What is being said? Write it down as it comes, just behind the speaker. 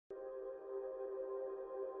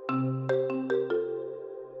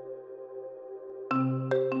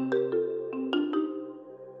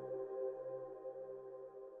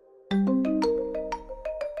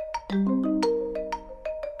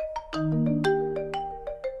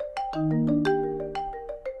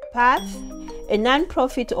PATH, a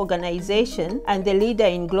non-profit organization and the leader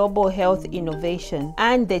in global health innovation,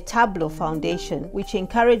 and the Tableau Foundation, which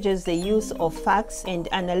encourages the use of facts and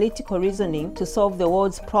analytical reasoning to solve the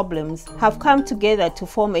world's problems, have come together to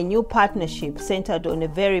form a new partnership centered on a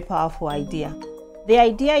very powerful idea. The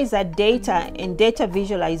idea is that data and data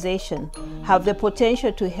visualization have the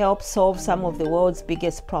potential to help solve some of the world's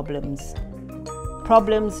biggest problems.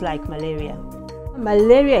 Problems like malaria.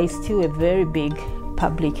 Malaria is still a very big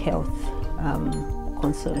public health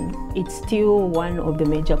concern. It's still one of the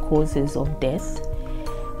major causes of death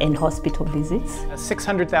and hospital visits.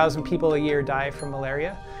 600,000 people a year die from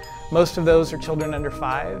malaria. Most of those are children under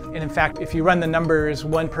 5. And in fact, if you run the numbers,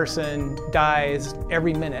 one person dies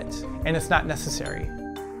every minute, and it's not necessary.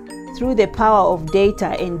 Through the power of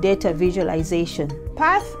data and data visualization,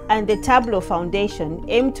 PATH and the Tableau Foundation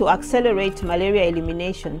aim to accelerate malaria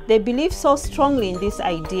elimination. They believe so strongly in this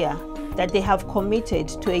idea that they have committed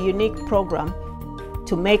to a unique program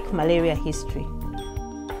to make malaria history.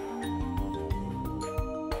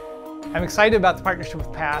 I'm excited about the partnership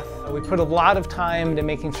with PATH. We put a lot of time into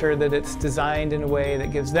making sure that it's designed in a way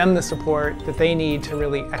that gives them the support that they need to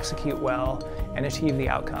really execute well and achieve the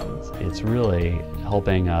outcomes. It's really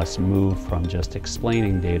helping us move from just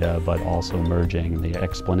explaining data, but also merging the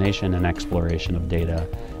explanation and exploration of data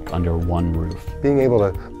under one roof. Being able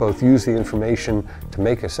to both use the information to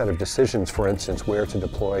make a set of decisions, for instance, where to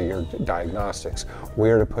deploy your diagnostics,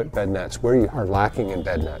 where to put bed nets, where you are lacking in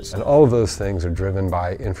bed nets. And all of those things are driven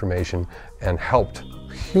by information and helped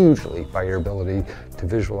hugely by your ability to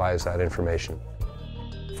visualize that information.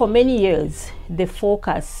 For many years, the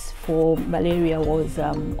focus for malaria was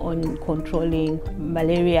on controlling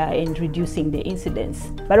malaria and reducing the incidence.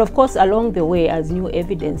 But of course, along the way, as new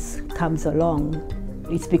evidence comes along,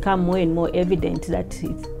 it's become more and more evident that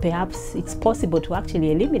perhaps it's possible to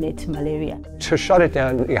actually eliminate malaria. To shut it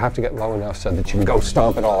down, you have to get low enough so that you can go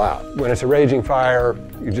stomp it all out. When it's a raging fire,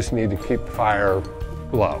 you just need to keep the fire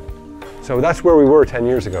low. So that's where we were 10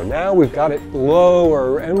 years ago. Now we've got it low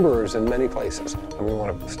or embers in many places, and we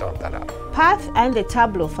want to stomp that out. PATH and the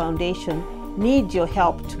Tableau Foundation need your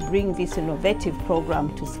help to bring this innovative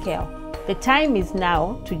program to scale. The time is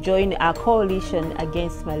now to join our coalition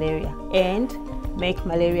against malaria and make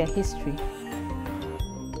malaria history.